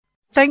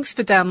Thanks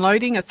for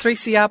downloading a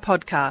 3CR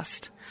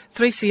podcast.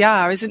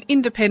 3CR is an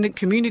independent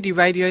community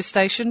radio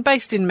station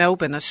based in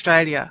Melbourne,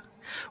 Australia.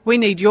 We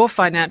need your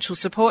financial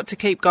support to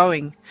keep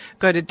going.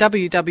 Go to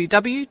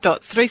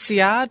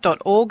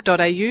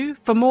www.3cr.org.au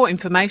for more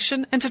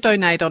information and to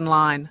donate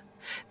online.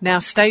 Now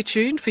stay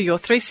tuned for your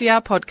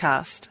 3CR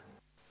podcast.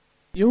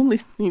 You're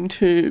listening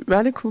to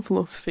Radical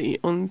Philosophy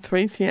on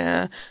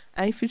 3CR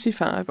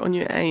 855 on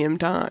your AM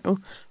dial.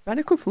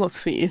 Radical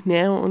Philosophy is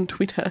now on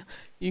Twitter.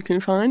 You can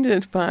find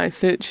it by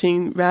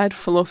searching Rad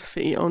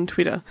Philosophy on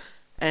Twitter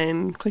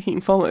and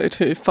clicking follow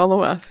to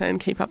follow us and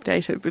keep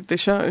updated with the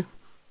show.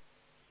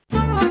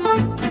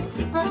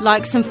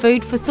 Like some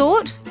food for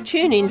thought?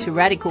 Tune in to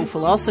Radical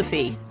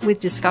Philosophy with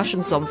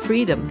discussions on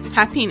freedom,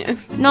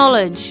 happipiness,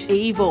 knowledge,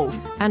 evil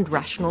and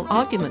rational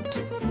argument.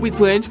 With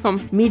words from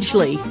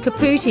Midgley,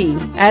 Caputi,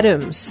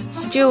 Adams,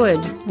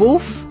 Stewart,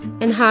 Wolf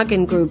and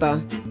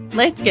Hagengruber.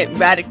 Let's get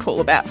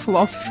radical about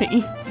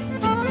philosophy.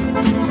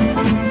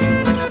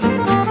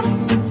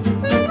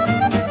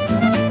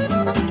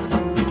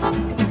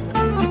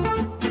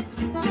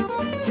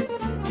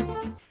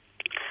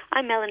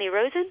 I'm Melanie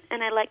Rosen,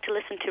 and I like to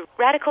listen to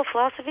Radical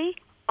Philosophy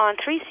on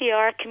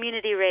 3CR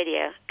Community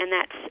Radio, and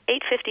that's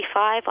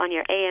 855 on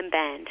your AM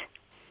band.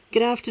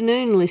 Good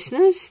afternoon,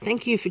 listeners.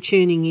 Thank you for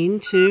tuning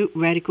in to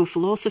Radical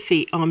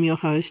Philosophy. I'm your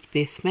host,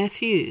 Beth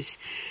Matthews,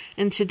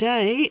 and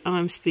today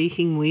I'm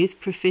speaking with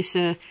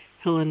Professor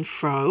Helen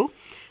Froh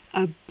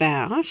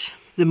about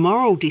the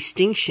moral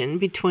distinction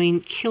between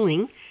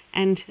killing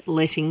and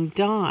letting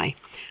die.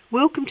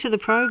 Welcome to the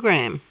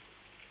program.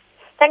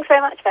 Thanks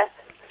very much, Beth.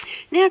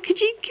 Now,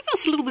 could you give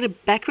us a little bit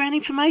of background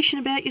information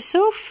about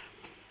yourself?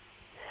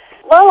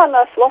 Well, I'm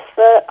a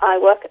philosopher. I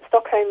work at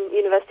Stockholm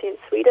University in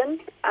Sweden,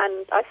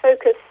 and I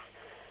focus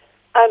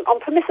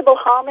on permissible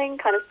harming,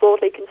 kind of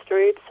broadly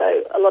construed.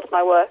 So a lot of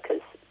my work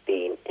has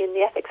been in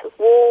the ethics of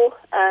war,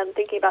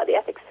 thinking about the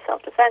ethics of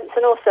self-defense,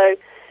 and also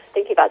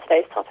thinking about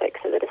today's topic,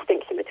 so the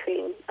distinction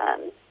between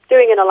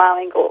doing and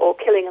allowing or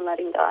killing and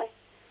letting die.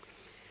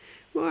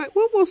 Right.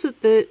 What was it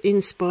that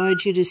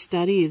inspired you to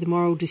study the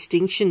moral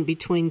distinction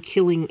between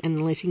killing and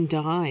letting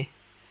die?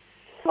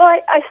 Well,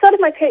 I started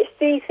my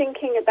PhD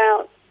thinking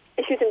about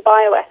issues in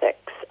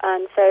bioethics,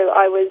 and so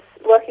I was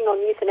working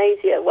on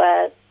euthanasia,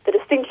 where the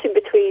distinction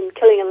between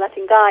killing and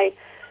letting die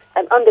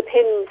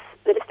underpins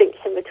the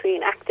distinction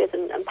between active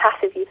and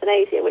passive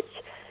euthanasia, which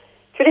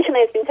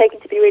traditionally has been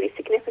taken to be really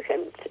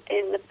significant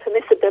in the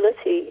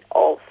permissibility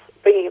of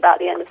bringing about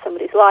the end of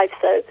somebody's life.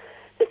 So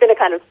there's been a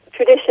kind of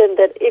tradition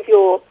that if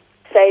you're,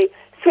 say,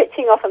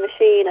 switching off a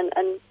machine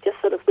and just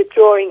sort of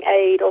withdrawing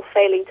aid or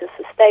failing to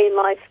sustain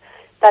life,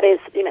 that is,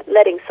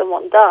 letting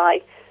someone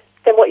die,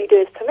 then what you do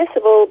is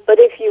permissible.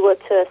 But if you were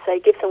to, say,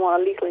 give someone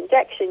a lethal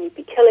injection, you'd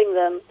be killing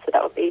them, so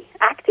that would be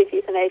active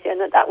euthanasia, and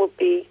that would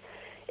be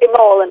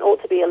immoral and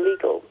ought to be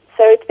illegal.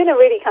 So it's been a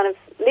really kind of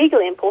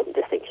legally important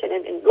distinction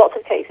in lots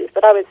of cases,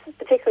 but I was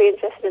particularly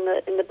interested in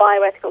the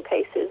bioethical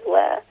cases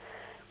where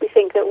we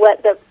think that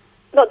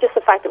not just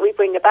the fact that we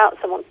bring about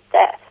someone's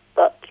death,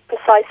 but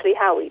precisely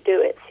how we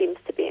do it seems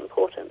to be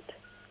important.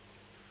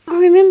 I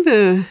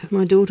remember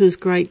my daughter's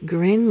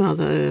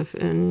great-grandmother,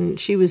 and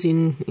she was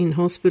in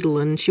hospital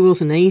and she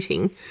wasn't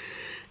eating,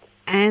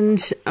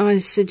 and I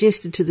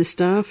suggested to the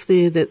staff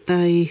there that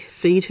they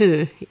feed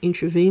her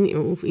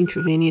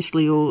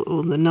intravenously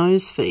or the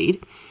nose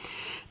feed,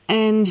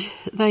 and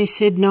they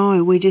said,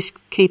 no, we're just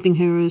keeping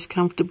her as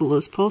comfortable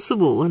as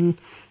possible. And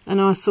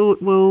I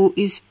thought, well,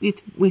 is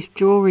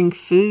withdrawing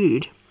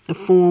food a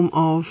form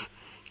of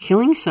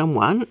killing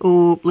someone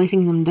or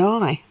letting them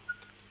die?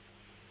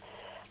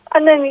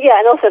 And then,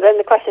 and also then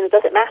the question is,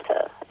 does it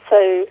matter?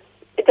 So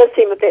it does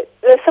seem a bit,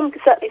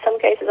 certainly some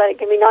cases, I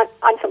mean,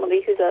 I'm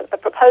somebody who's a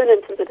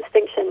proponent of the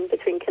distinction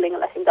between killing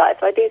and letting die,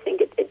 so I do think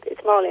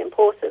it's morally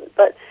important.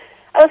 But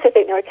I also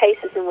think there are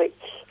cases in which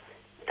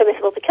it's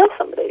permissible to kill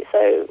somebody.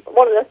 So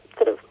one of the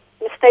sort of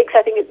mistakes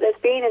I think there's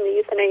been in the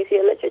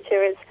euthanasia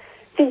literature is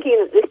thinking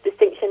that this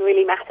distinction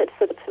really mattered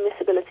for the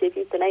permissibility of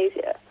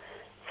euthanasia.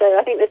 So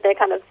I think that there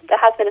has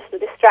been a sort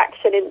of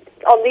distraction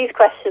on these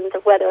questions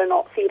of whether or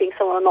not feeding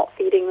someone or not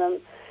feeding them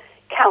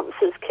counts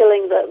as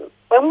killing them,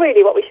 when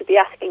really what we should be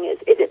asking is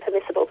it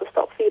permissible to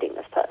stop feeding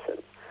this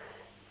person?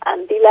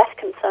 And be less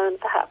concerned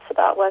perhaps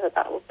about whether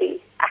that will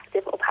be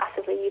active or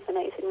passively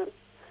euthanizing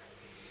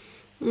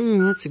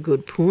them. That's a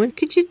good point.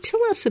 Could you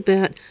tell us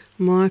about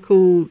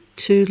Michael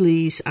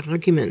Tooley's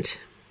argument?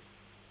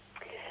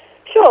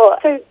 Sure.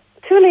 So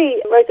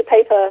Tooley wrote a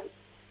paper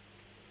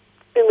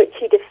in which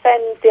he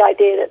defends the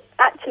idea that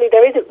actually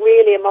there isn't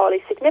really a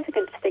morally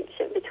significant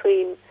distinction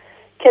between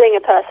killing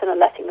a person and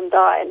letting them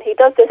die. And he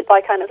does this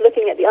by kind of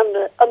looking at the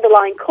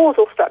underlying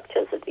causal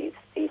structures of these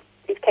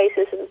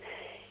cases. And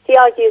he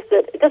argues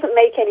that it doesn't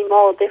make any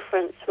moral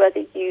difference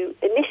whether you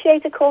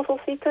initiate a causal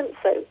sequence,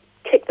 so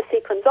kick the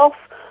sequence off,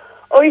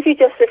 or if you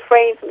just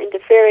refrain from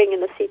interfering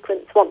in the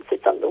sequence once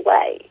it's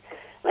underway.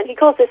 And he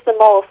calls this the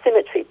moral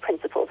symmetry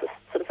principle, to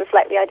sort of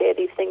reflect the idea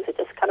these things are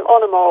just kind of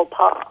on a moral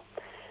path.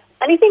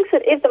 And he thinks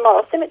that if the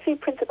moral symmetry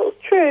principle is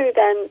true,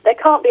 then there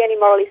can't be any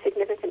morally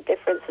significant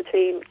difference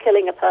between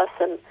killing a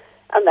person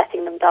and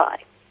letting them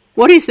die.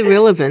 What is the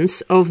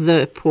relevance of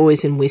the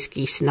poison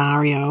whiskey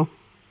scenario?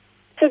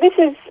 So this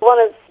is one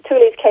of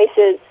Tooley's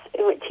cases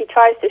in which he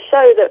tries to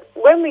show that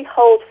when we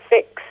hold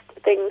fixed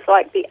things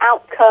like the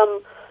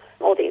outcome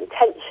or the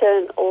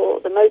intention or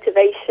the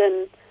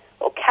motivation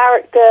or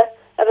character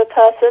of a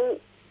person,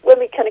 when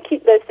we kind of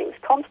keep those things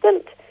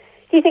constant,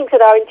 he thinks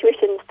that our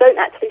intuitions don't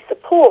actually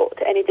support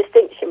any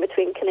distinction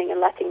between killing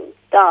and letting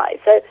die.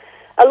 So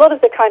a lot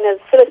of the kind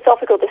of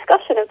philosophical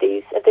discussion of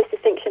this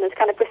distinction has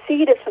kind of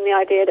proceeded from the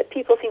idea that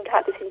people seem to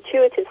have this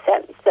intuitive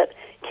sense that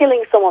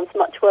killing someone's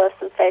much worse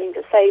than failing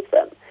to save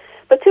them.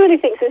 But Tooley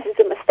thinks this is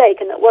a mistake,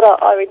 and that what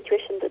our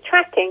intuitions are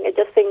tracking are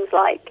just things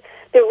like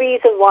the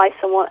reason why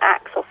someone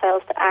acts or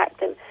fails to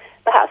act, and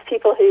perhaps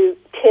people who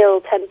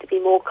kill tend to be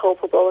more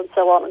culpable and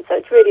so on. And so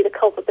it's really the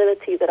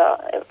culpability that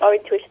our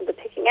intuitions are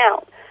picking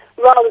out,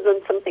 rather than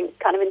something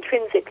kind of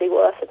intrinsically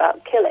worse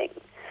about killing.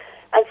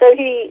 And so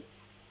he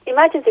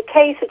imagines a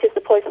case, which is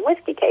the poison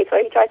whiskey case,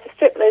 where he tries to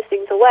strip those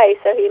things away.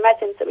 So he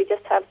imagines that we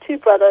just have two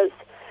brothers,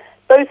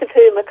 both of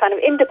whom are kind of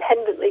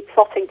independently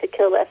plotting to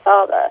kill their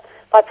father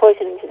by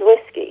poisoning his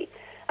whiskey.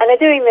 And they're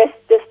doing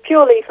this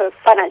purely for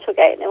financial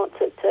gain. They want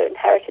to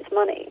inherit his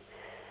money.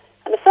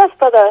 And the first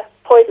brother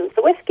poisons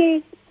the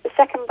whiskey. The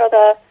second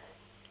brother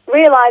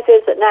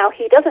realizes that now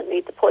he doesn't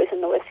need to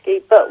poison the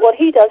whiskey, but what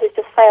he does is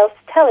just fails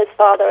to tell his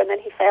father, and then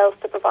he fails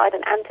to provide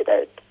an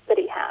antidote that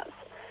he has.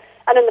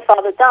 And then the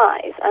father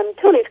dies. And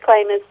Tooley's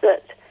claim is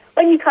that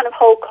when you kind of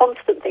hold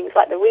constant things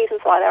like the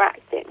reasons why they're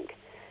acting,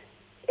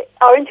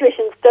 our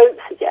intuitions don't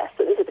suggest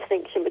that there's a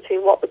distinction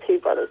between what the two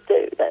brothers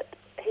do, that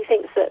he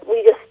thinks that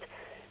we just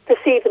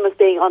perceive them as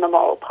being on a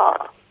moral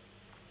par.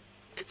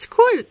 It's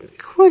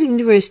quite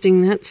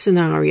interesting, that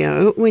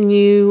scenario, when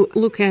you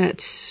look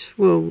at,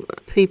 well,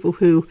 people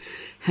who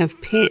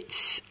have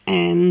pets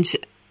and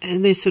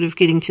they're sort of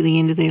getting to the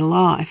end of their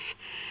life.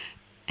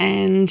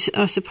 And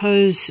I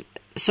suppose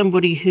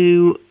somebody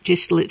who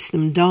just lets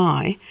them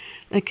die,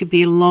 that could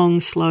be a long,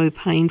 slow,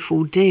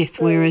 painful death,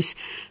 whereas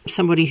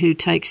somebody who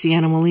takes the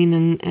animal in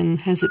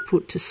and has it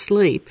put to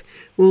sleep,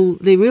 well,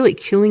 they're really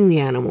killing the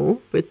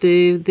animal, but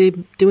they're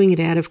doing it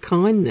out of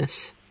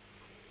kindness.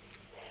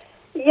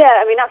 Yeah,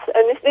 I mean,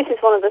 this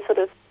is one of the sort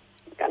of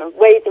kind of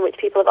ways in which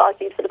people have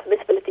argued for the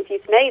permissibility of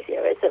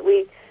euthanasia, is that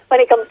when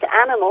it comes to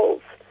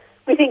animals,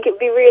 we think it would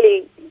be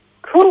really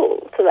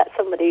cruel to let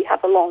somebody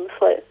have a long,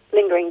 slow,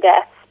 lingering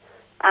death,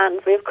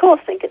 and we of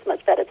course think it's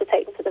much better to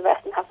take them to the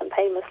vet and have them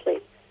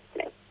painlessly,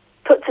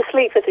 put to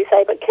sleep, as we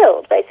say, but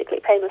killed, basically,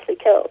 painlessly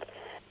killed.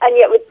 And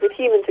yet with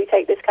humans we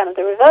take this kind of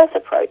the reverse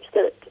approach,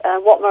 that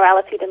what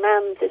morality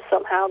demands is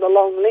somehow the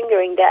long,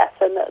 lingering death,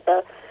 and that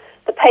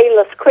the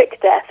painless, quick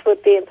death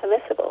would be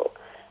impermissible.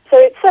 So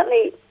it's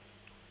certainly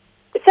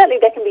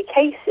there can be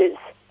cases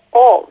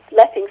of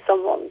letting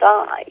someone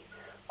die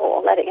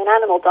or letting an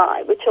animal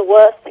die which are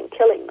worse than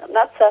killing them.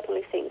 That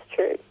certainly seems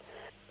true.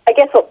 I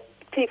guess what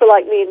people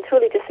like me and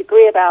Tooley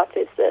disagree about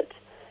is that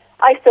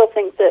I still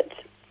think that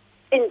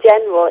in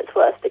general it's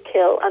worse to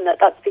kill, and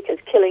that's because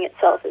killing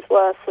itself is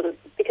worse sort of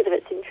because of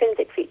its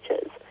intrinsic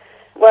features.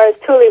 Whereas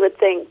Tooley would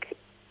think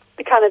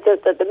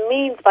the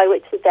means by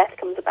which the death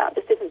comes about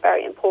just isn't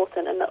very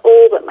important, and that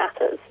all that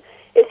matters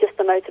is just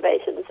the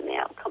motivations and the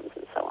outcomes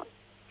and so on.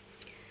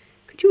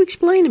 Could you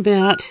explain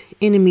about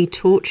enemy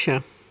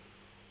torture?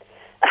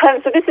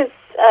 So this is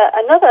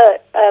another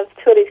of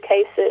Tooley's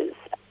cases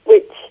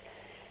which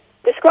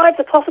describes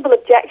a possible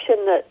objection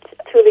that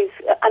Tooley's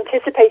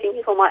anticipating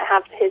people might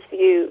have to his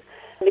view,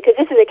 because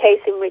this is a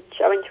case in which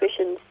our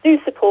intuitions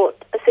do support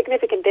a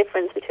significant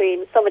difference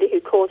between somebody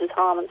who causes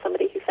harm and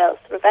somebody who fails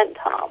to prevent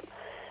harm.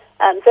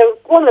 So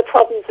one of the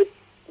problems with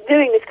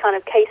doing this kind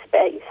of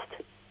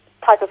case-based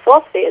type of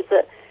philosophy is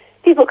that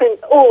people can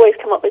always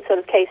come up with sort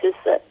of cases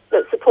that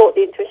support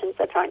the intuitions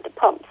they're trying to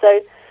pump.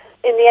 So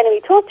in the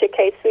enemy torture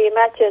case, we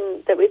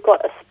imagine that we've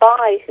got a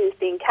spy who's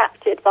being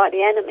captured by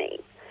the enemy,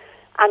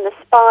 and the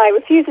spy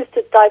refuses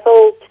to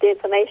divulge the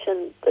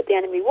information that the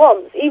enemy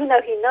wants, even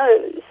though he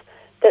knows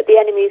that the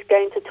enemy is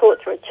going to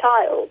torture a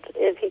child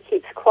if he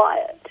keeps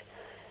quiet.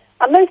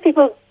 And most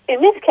people in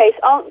this case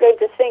aren't going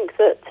to think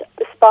that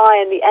the spy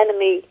and the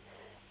enemy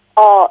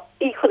are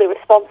equally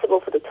responsible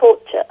for the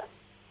torture,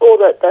 or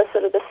that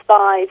the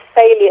spy's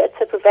failure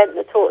to prevent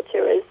the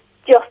torture is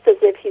just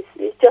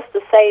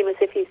the same as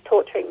if he's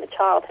torturing the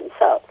child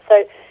himself.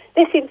 So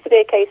this seems to be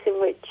a case in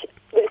which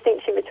the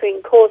distinction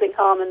between causing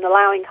harm and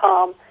allowing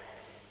harm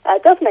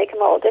does make a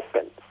moral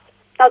difference.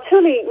 Now,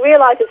 Tooley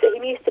realizes that he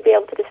needs to be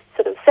able to just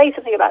sort of say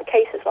something about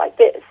cases like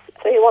this,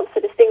 so he wants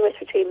to distinguish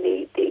between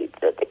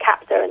the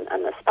captor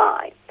and the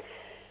spy.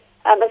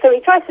 And so he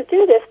tries to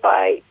do this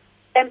by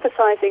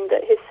emphasizing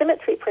that his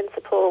symmetry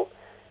principle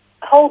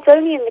holds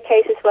only in the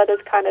cases where there's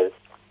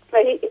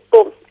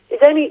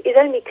is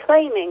only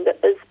claiming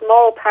that there's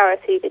moral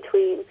parity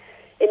between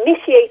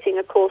initiating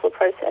a causal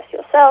process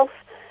yourself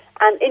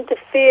and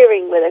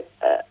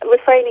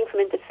refraining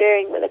from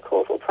interfering with a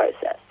causal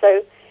process.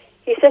 So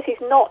he says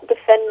he's not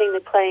defending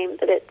the claim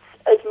that it's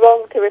as wrong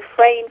to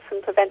refrain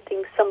from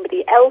preventing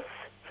somebody else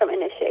from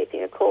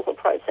initiating a causal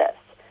process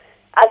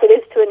as it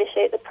is to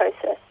initiate the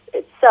process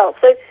itself.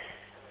 So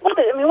what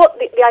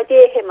the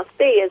idea here must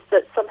be is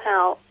that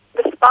somehow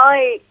the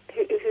spy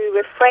who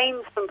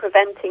refrains from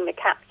preventing the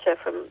capture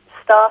from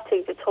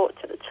starting to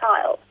torture the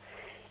child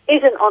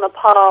isn't on a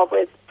par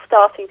with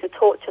starting to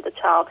torture the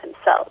child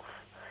himself.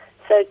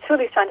 So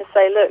Tooley's trying to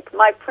say, look,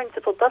 my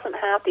principle doesn't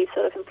have these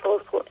sort of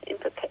implausible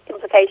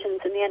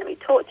implications in the enemy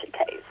torture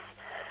case,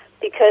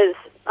 because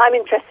I'm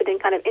interested in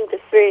kind of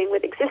interfering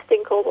with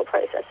existing causal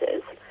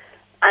processes,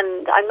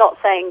 and I'm not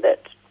saying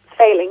that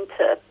failing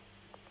to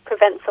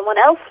prevent someone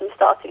else from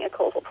starting a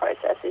causal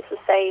process is the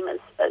same as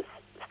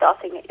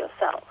starting it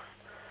yourself.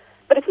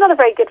 But it's not a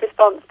very good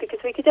response, because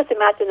we could just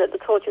imagine that the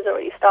torture's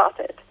already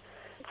started.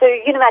 So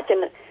you can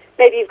imagine that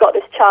maybe you've got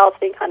this child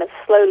being kind of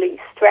slowly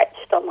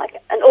stretched on like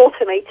an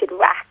automated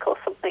rack or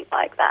something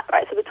like that,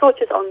 right? So the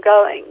torture's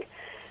ongoing.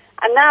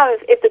 And now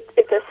if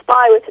the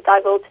spy were to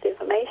divulge the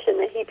information,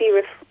 then if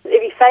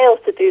he fails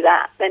to do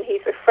that, then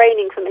he's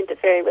refraining from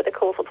interfering with the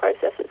causal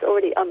process that's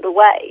already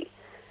underway,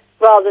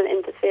 rather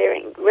than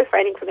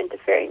refraining from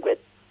interfering with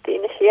the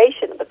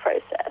initiation of the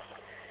process.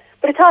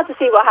 But it's hard to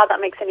see how that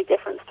makes any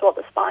difference to what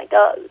the spy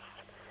does.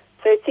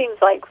 So it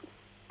seems like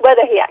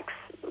whether he acts,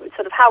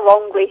 sort of how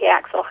wrongly he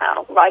acts or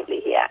how rightly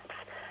he acts,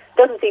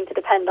 doesn't seem to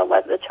depend on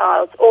whether the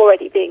child's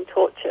already being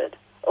tortured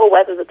or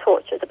whether the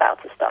torture's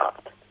about to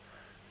start.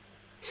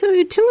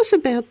 So tell us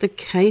about the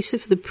case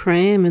of the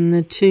pram and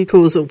the two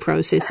causal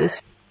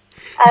processes.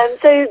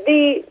 So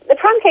the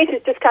pram case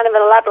is just kind of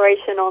an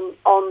elaboration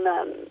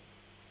on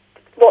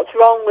what's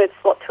wrong with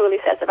what Tooley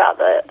says about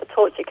the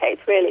torture case,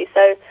 really.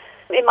 So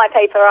in my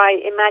paper,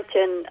 I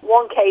imagine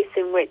one case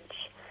in which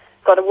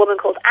got a woman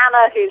called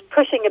Anna who's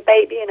pushing a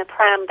baby in a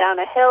pram down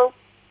a hill.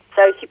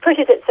 So she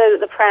pushes it so that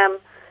the pram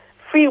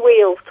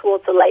freewheels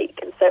towards the lake,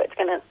 and so it's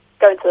going to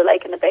go into the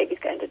lake and the baby's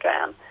going to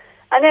drown.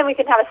 And then we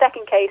can have a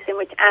second case in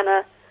which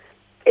Anna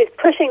is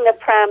pushing the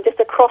pram just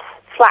across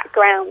flat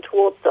ground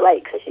towards the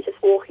lake, so she's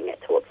just walking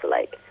it towards the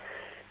lake.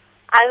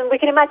 And we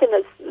can imagine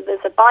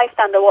there's a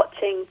bystander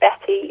watching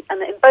Betty,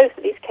 and in both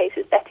of these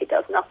cases, Betty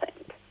does nothing.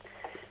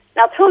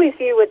 Now, Tooley's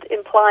view would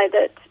imply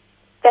that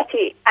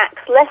Betty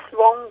acts less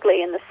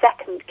wrongly in the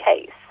second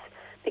case,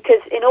 because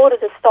in order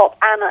to stop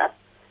Anna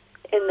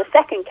in the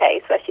second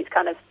case, where she's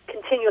kind of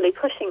continually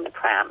pushing the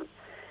pram,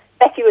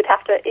 Betty would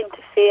have to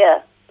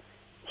interfere.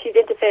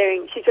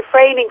 She's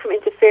refraining from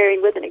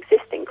interfering with an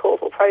existing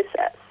causal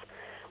process,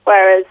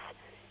 whereas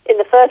in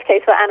the first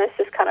case where Anna's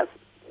just kind of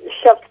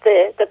shoved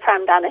the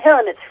pram down a hill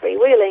and it's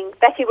freewheeling,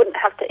 Betty wouldn't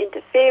have to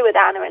interfere with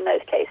Anna in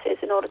those cases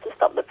in order to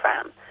stop the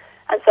pram.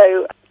 And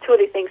so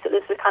Tooley thinks that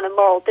there's a kind of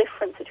moral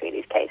difference between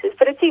these cases.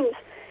 But it seems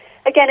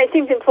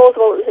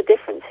implausible that there's a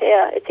difference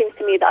here. It seems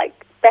to me like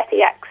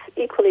Betty acts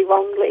equally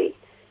wrongly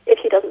if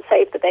she doesn't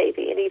save the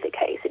baby in either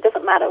case. It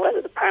doesn't matter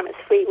whether the pram is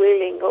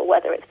freewheeling or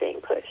whether it's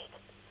being pushed.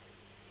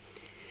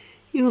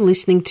 You're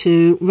listening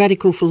to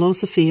Radical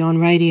Philosophy on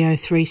Radio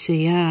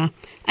 3CR,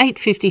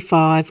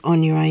 8:55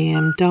 on your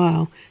AM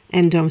dial,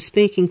 and I'm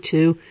speaking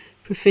to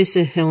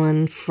Professor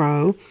Helen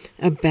Froh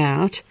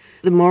about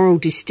the moral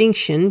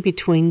distinction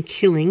between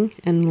killing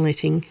and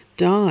letting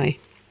die.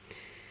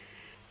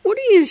 What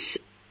is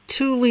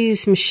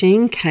Tooley's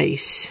machine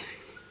case?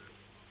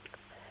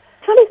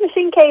 Tooley's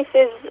machine case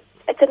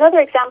it's another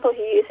example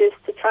he uses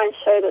to try and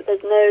show that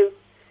there's no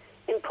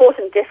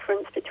important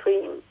difference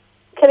between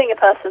killing a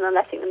person and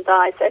letting them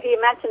die. So he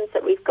imagines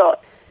that we've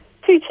got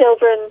two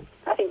children,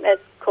 I think they're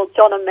called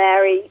John and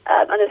Mary,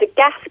 and there's a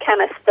gas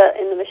canister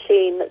in the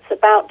machine that's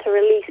about to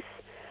release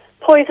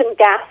poison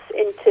gas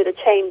into the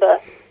chamber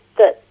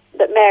that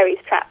Mary's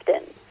trapped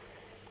in.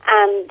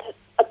 And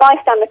a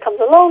bystander comes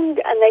along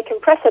and they can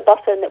press a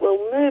button that will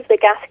move the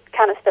gas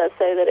canister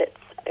so that it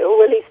will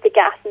release the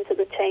gas into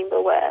the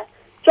chamber where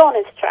John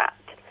is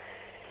trapped.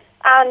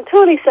 And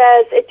Tooley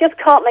says it just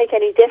can't make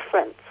any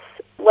difference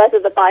whether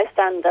the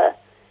bystander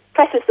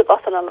presses the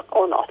button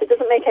or not. It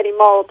doesn't make any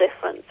moral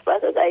difference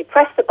whether they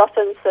press the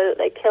button so that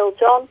they kill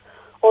John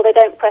or they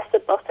don't press the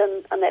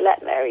button and they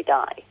let Mary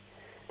die.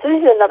 So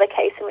this is another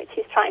case in which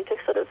he's trying to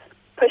sort of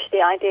push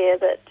the idea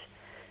that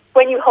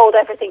when you hold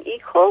everything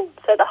equal,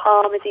 so the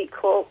harm is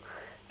equal,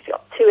 if you've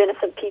got two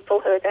innocent people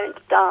who are going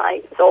to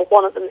die, or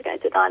one of them is going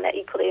to die and they're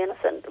equally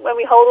innocent, when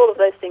we hold all of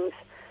those things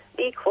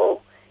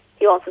equal,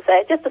 he wants to say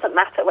it just doesn't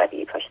matter whether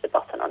you push the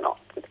button or not.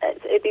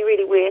 It'd be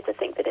really weird to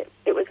think that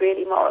it was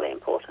really morally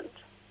important.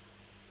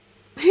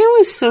 How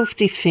is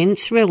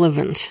self-defense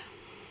relevant?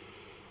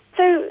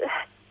 So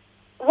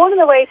one of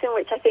the ways in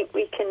which I think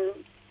we can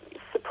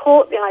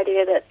support the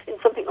idea that in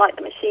something like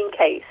the machine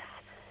case,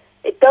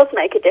 it does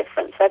make a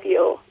difference whether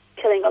you're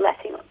killing or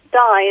letting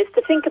die is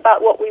to think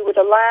about what we would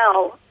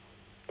allow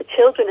the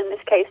children in this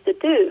case to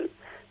do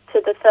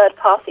to the third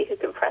party who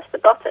can press the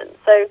button.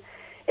 So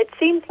it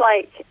seems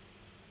like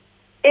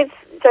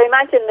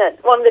imagine that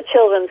one of the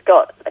children's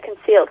got a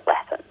concealed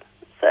weapon,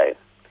 so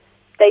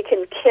they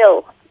can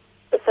kill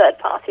the third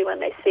party when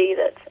they see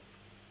that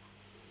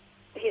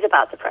he's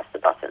about to press the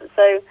button.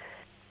 So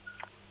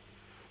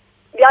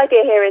the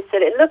idea here is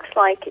that it looks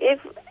like if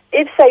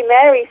say,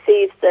 Mary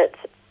sees that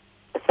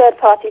the third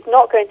party is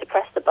not going to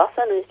press the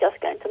button and is just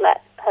going to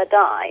let her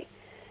die,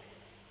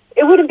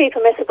 it wouldn't be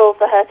permissible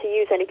for her to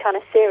use any kind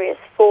of serious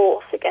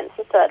force against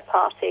the third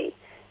party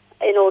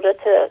in order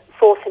to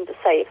force him to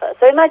save her.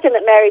 So imagine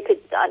that Mary could,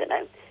 I don't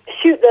know,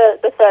 shoot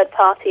the third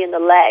party in the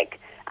leg,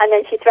 and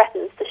then she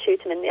threatens to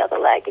shoot him in the other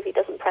leg if he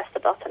doesn't press the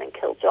button and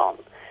kill John.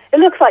 It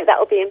looks like that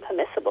would be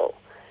impermissible.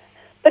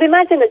 But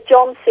imagine that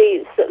John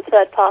sees that the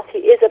third party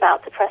is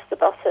about to press the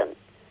button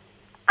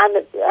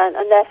and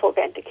therefore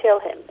going to kill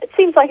him. It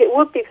seems like it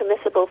would be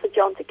permissible for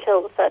John to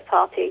kill the third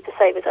party to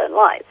save his own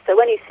life. So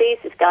when he sees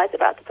this guy's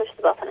about to push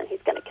the button and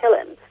he's going to kill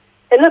him,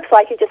 it looks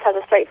like he just has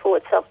a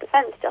straightforward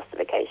self-defense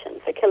justification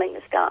for killing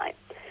this guy.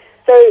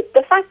 So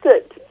the fact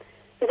that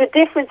there's a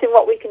difference in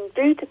what we can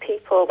do to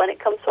people when it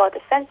comes to our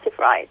defensive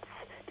rights,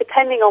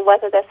 depending on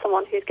whether there's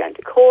someone who's going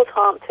to cause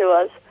harm to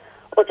us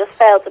or just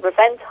fail to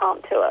prevent harm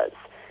to us,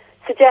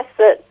 suggests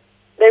that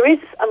there is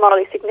a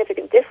morally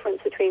significant difference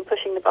between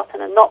pushing the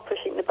button and not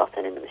pushing the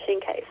button in the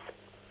machine case.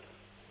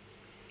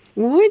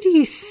 Why do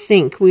you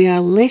think we are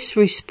less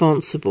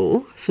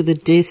responsible for the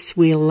deaths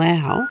we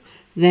allow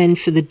than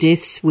for the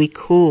deaths we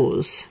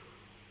cause?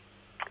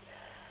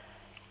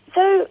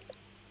 So,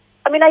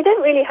 I mean, I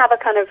don't really have a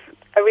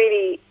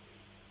really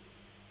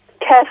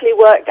carefully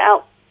worked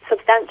out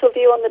substantial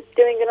view on the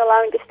doing and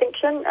allowing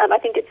distinction. I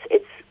think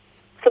it's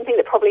something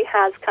that probably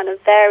has kind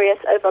of various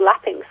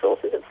overlapping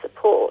sources of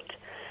support.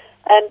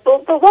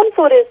 But one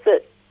thought is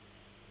that,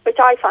 which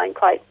I find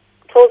quite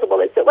plausible,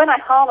 is that when I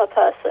harm a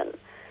person,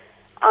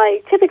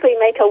 I typically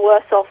make her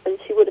worse off than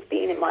she would have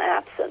been in my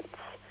absence.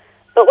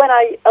 But when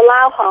I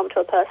allow harm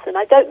to a person,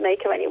 I don't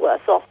make her any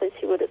worse off than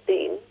she would have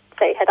been,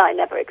 say, had I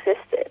never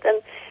existed.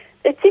 And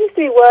it seems to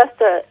be worse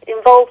to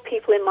involve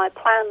people in my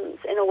plans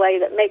in a way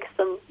that makes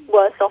them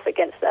worse off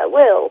against their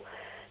will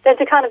than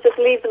to kind of just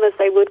leave them as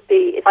they would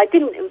be if I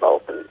didn't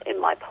involve them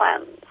in my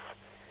plans.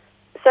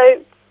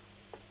 So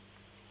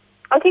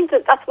I think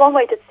that that's one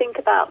way to think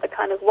about the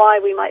kind of why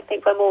we might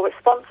think we're more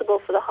responsible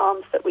for the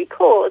harms that we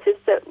cause, is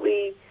that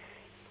we've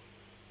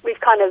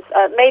kind of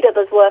made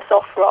others worse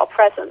off for our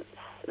presence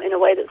in a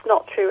way that's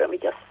not true, and we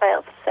just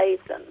fail to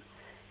save them.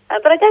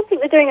 But I don't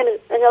think the doing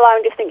and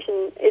allowing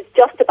distinction is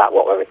just about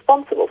what we're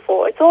responsible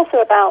for. It's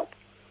also about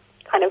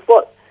kind of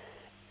what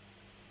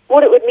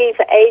it would mean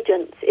for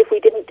agents if we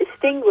didn't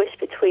distinguish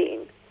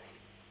between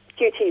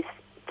duties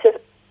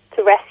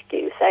to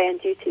rescue, say, and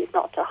duties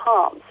not to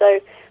harm. So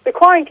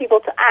requiring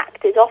people to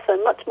act is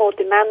often much more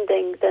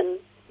demanding than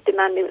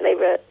demanding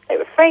that they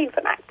refrain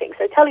from acting.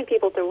 So telling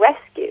people to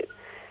rescue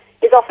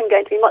is often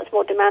going to be much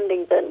more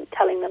demanding than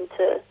telling them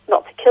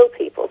not to kill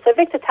people. So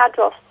Victor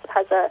Tadros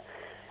has a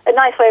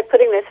nice way of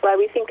putting this, where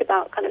we think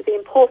about kind of the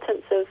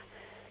importance of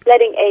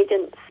letting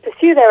agents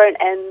pursue their own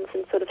ends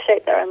and sort of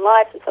shape their own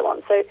lives and so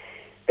on. So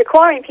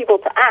requiring people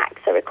to act,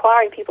 so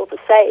requiring people to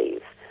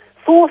save,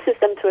 forces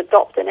them to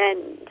adopt an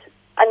end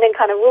and then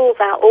kind of rules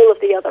out all of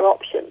the other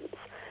options.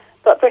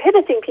 But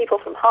prohibiting people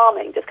from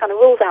harming just kind of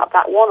rules out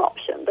that one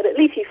option, but it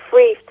leaves you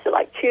free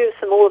to choose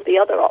from all of the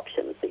other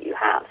options that you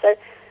have. So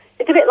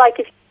it's a bit like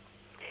if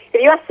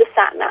you ask the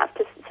sat-nav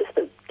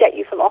to get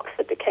you from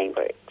Oxford to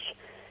Cambridge,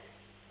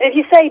 and if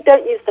you say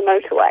don't use the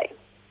motorway,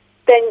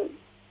 then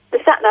the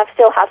sat-nav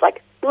still has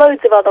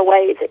loads of other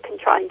ways it can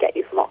try and get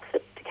you from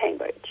Oxford to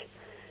Cambridge.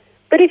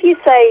 But if you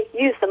say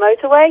use the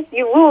motorway,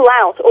 you rule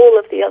out all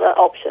of the other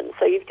options.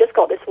 So you've just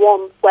got this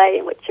one way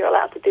in which you're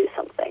allowed to do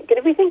something. And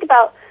if we think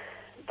about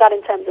that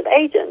in terms of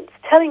agents,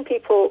 telling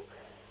people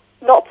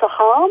not to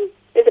harm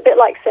is a bit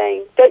like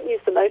saying don't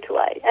use the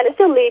motorway. And it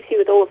still leaves you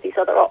with all of these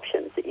other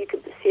options that you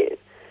can pursue.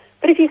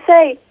 But if you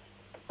say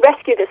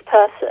rescue this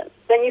person,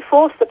 then you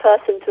force the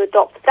person to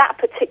adopt that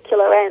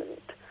particular end,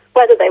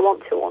 whether they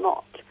want to or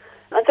not.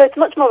 And so it's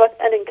much more of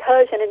an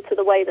incursion into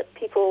the way that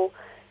people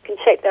can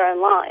shape their own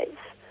lives.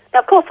 Now,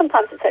 of course,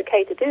 sometimes it's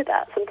okay to do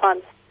that.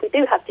 Sometimes we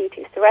do have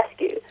duties to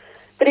rescue.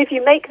 But if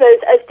you make those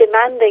as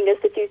demanding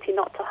as the duty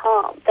not to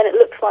harm, then it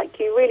looks like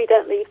you really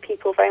don't leave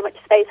people very much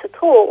space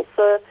at all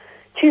for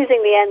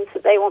choosing the ends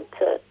that they want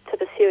to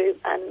pursue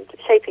and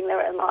shaping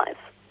their own lives.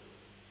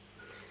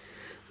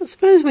 I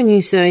suppose when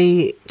you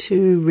say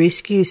to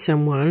rescue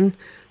someone,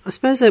 I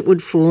suppose that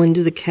would fall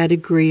into the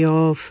category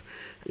of,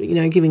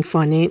 giving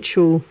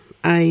financial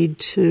aid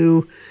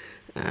to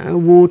a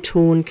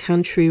war-torn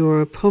country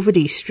or a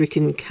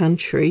poverty-stricken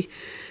country.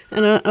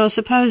 And I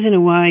suppose in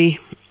a way,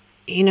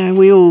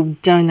 we all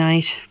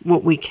donate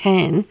what we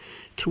can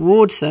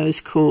towards those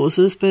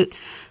causes, but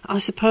I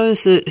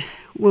suppose that,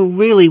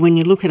 really, when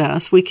you look at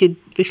us, we could,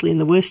 especially in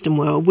the Western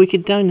world, we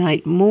could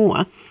donate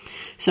more.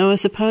 So I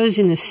suppose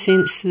in a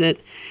sense that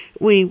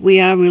we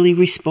are really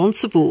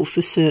responsible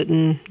for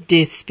certain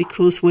deaths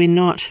because we're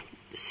not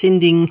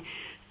sending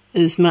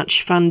as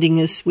much funding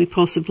as we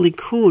possibly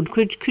could.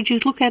 Could you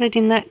look at it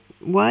in that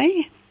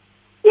way?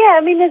 Yeah,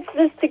 I mean,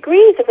 there's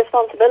degrees of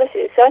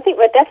responsibility. So I think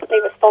we're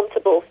definitely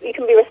responsible. You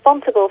can be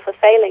responsible for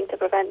failing to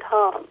prevent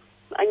harm,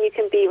 and you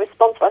can be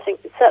responsible. I think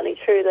it's certainly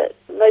true that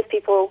most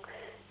people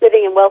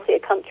living in wealthier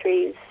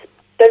countries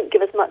don't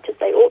give as much as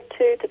they ought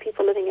to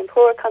people living in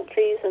poorer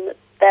countries, and that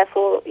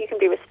therefore you can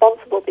be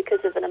responsible because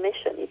of an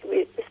omission. You can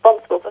be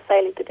responsible for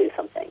failing to do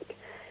something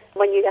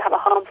when you have a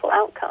harmful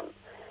outcome.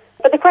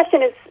 But the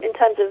question is, in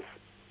terms of,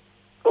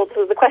 well,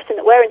 the question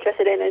that we're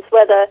interested in is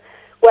whether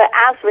we're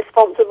as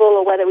responsible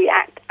or whether we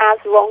act as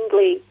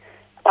wrongly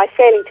by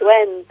failing to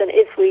end than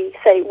if we,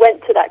 say,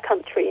 went to that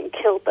country and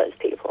killed those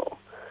people.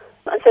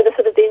 And so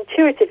the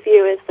intuitive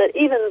view is that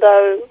even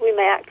though we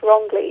may act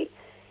wrongly,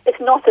 it's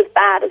not as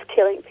bad as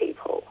killing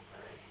people.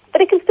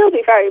 But it can still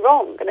be very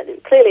wrong, and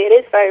clearly it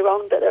is very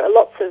wrong that there are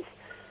lots of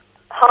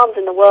harms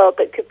in the world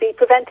that could be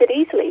prevented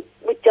easily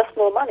with just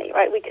more money,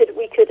 right? We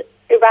could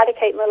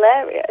eradicate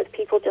malaria if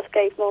people just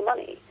gave more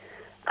money.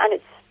 And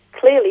it's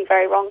clearly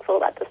very wrongful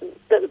that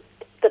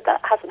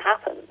hasn't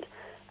happened.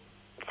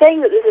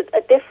 Saying that there's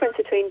a difference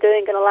between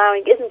doing and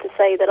allowing isn't to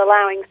say that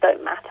allowings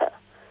don't matter.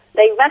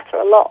 They matter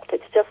a lot.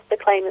 It's just the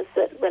claim is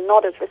that we're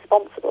not as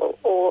responsible,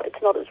 or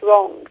it's not as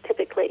wrong,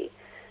 typically,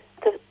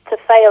 to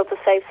fail to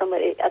save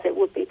somebody as it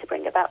would be to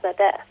bring about their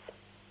death.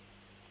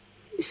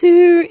 Is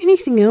there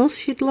anything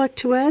else you'd like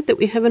to add that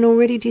we haven't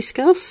already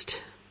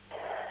discussed? I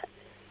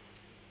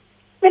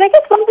mean, I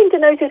guess one thing to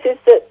notice is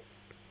that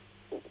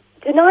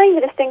denying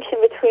the distinction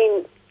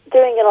between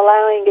doing and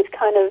allowing is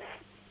kind of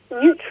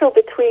neutral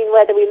between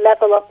whether we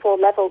level up or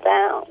level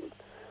down.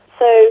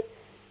 So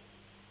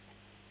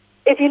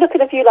if you look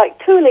at a view like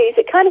Tooley's,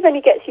 it kind of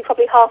only gets you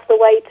probably half the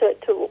way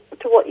to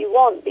what you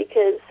want,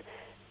 because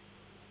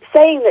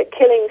saying that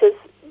killings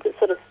is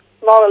sort of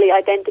morally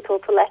identical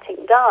to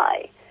letting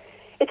die,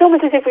 it's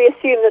almost as if we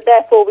assume that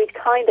therefore we'd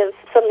kind of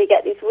suddenly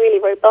get these really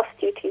robust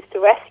duties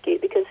to rescue,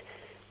 because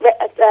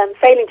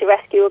failing to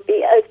rescue would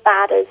be as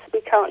bad as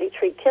we currently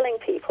treat killing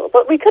people.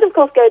 But we could, of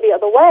course, go the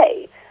other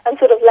way and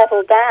sort of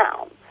level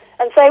down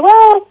and say,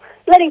 well,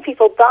 letting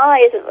people die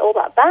isn't all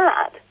that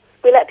bad.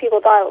 We let people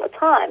die all the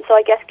time, so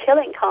I guess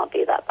killing can't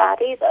be that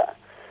bad either.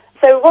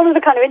 So one of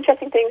the kind of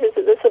interesting things is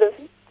that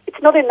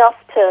it's not enough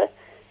to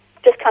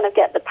just kind of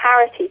get the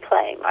parity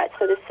claim, right?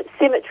 So this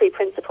symmetry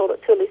principle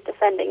that Tooley's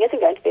defending isn't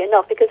going to be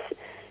enough, because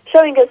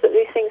showing us that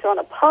these things are on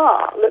a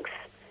par looks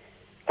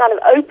kind of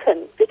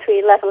open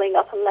between levelling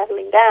up and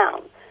levelling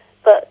down.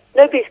 But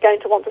nobody's going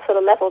to want to sort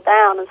of level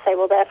down and say,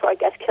 well, therefore I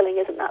guess killing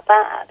isn't that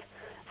bad.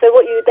 So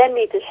what you then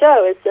need to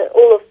show is that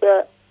all of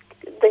the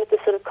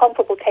sort of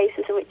comparable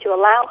cases in which you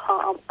allow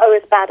harm are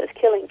as bad as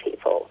killing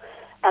people.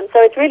 And so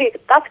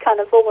that's kind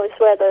of almost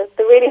where the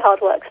really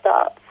hard work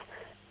starts,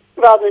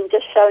 rather than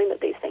just showing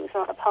that these things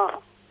are on a par.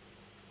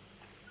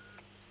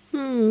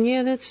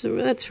 Yeah, that's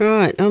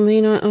right. I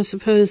mean, I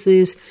suppose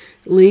there's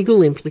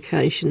legal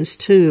implications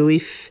too.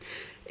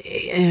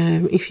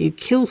 If you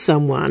kill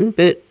someone,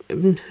 but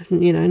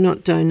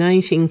not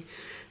donating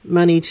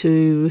money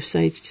to,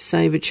 say,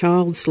 save a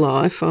child's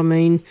life, I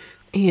mean,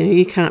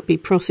 you can't be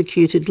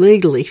prosecuted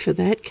legally for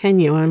that, can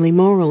you? Only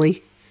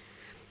morally.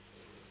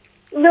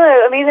 No,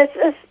 I mean,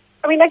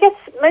 I guess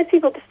most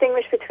people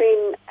distinguish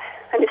between,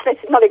 and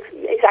it's not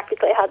exactly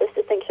clear how this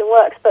distinction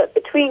works, but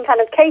between kind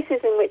of cases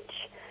in which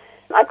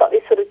I've got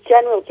these sort of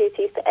general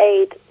duties to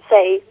aid,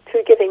 say,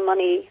 through giving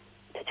money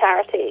to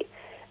charity,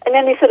 and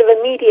then these sort of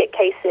immediate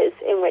cases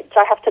in which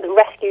I have to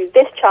rescue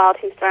this child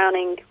who's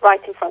drowning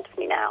right in front of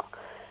me now.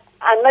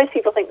 And most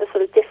people think the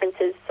sort of difference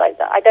is like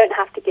that I don't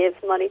have to give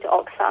money to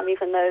Oxfam,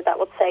 even though that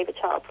would save a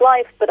child's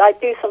life, but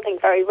I'd do something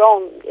very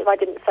wrong if I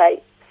didn't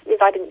save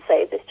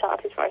this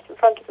child who's right in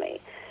front of me.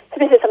 So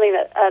this is something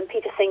that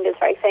Peter Singer's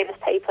very famous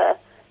paper,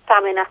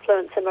 Family and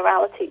Affluence and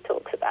Morality,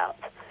 talks about.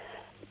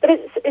 But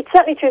it's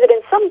certainly true that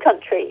in some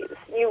countries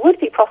you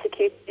would be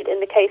prosecuted in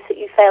the case that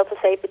you fail to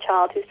save the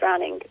child who's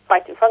drowning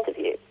right in front of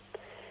you.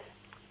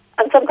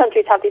 And some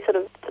countries have these sort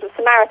of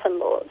Samaritan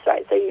laws,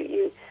 right? So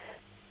you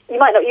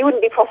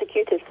wouldn't be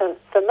prosecuted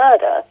for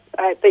murder,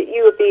 right? But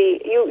you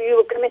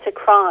would commit a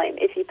crime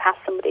if you pass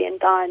somebody in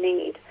dire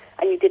need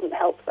and you didn't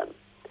help them.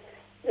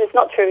 It's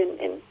not true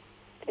in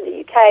the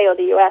UK or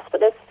the US, but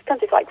there's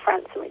countries like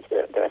France in which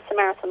there are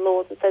Samaritan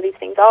laws, and so these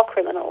things are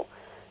criminal.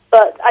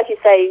 But as you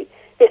say,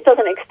 this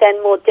doesn't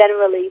extend more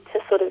generally to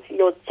sort of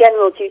your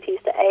general duties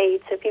to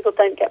aid, so people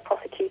don't get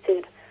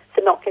prosecuted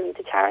for not giving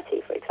to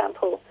charity, for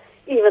example,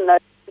 even though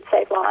it would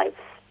save lives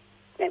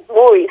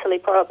more easily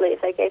probably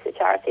if they gave to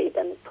charity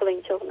than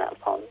pulling children out of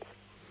ponds.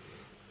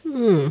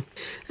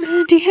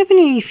 Do you have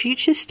any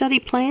future study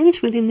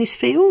plans within this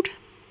field?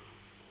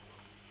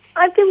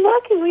 I've been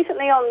working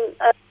recently on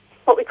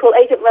what we call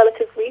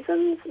agent-relative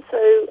reasons,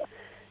 so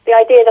the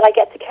idea that I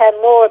get to care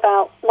more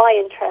about my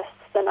interests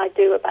than I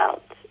do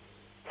about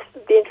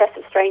the interests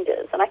of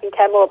strangers, and I can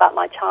care more about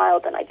my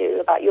child than I do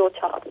about your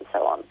child, and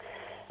so on.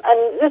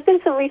 And there's been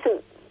some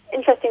recent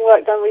interesting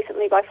work done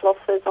recently by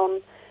philosophers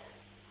on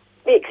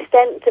the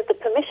extent of the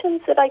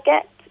permissions that I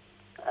get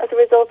as a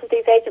result of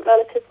these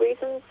agent-relative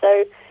reasons.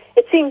 So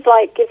it seems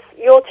like if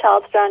your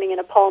child's drowning in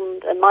a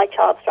pond and my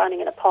child's drowning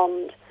in a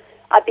pond,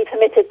 I'd be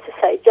permitted to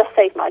say, just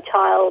save my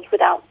child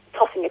without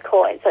tossing a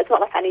coin. So it's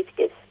not like I need to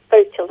give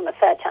both children a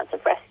fair chance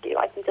of rescue.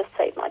 I can just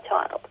save my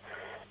child.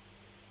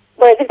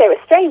 Whereas if they were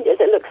strangers,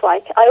 it looks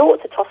like I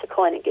ought to toss a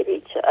coin and give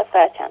each a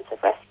fair chance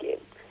of rescue.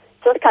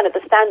 So that's kind of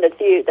the standard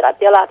view, that I'd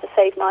be allowed to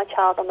save my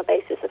child on the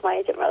basis of my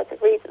agent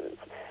relative reasons.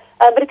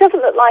 But it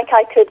doesn't look like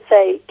I could,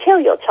 say, kill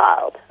your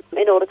child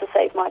in order to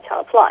save my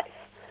child's life.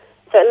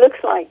 So it looks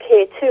like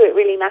here, too, it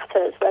really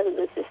matters whether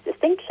there's this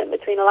distinction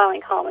between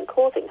allowing harm and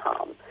causing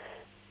harm.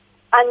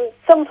 And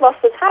some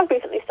philosophers have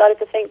recently started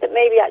to think that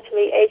maybe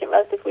actually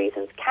agent-relative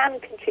reasons can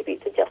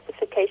contribute to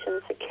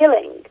justifications for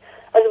killing,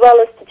 as well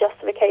as to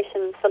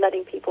justifications for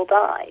letting people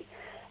die.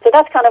 So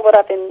that's kind of what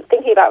I've been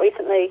thinking about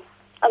recently.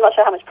 I'm not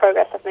sure how much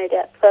progress I've made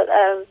yet, but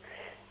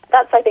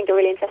that's, I think, a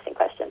really interesting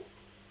question.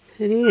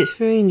 It is,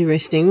 very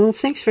interesting. Well,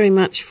 thanks very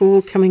much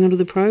for coming onto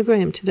the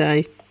program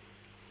today.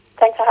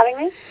 Thanks for having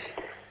me.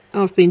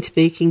 I've been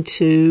speaking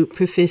to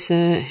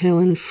Professor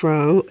Helen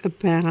Froh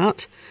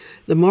about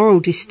the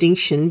moral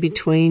distinction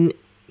between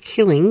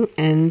killing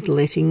and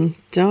letting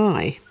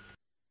die.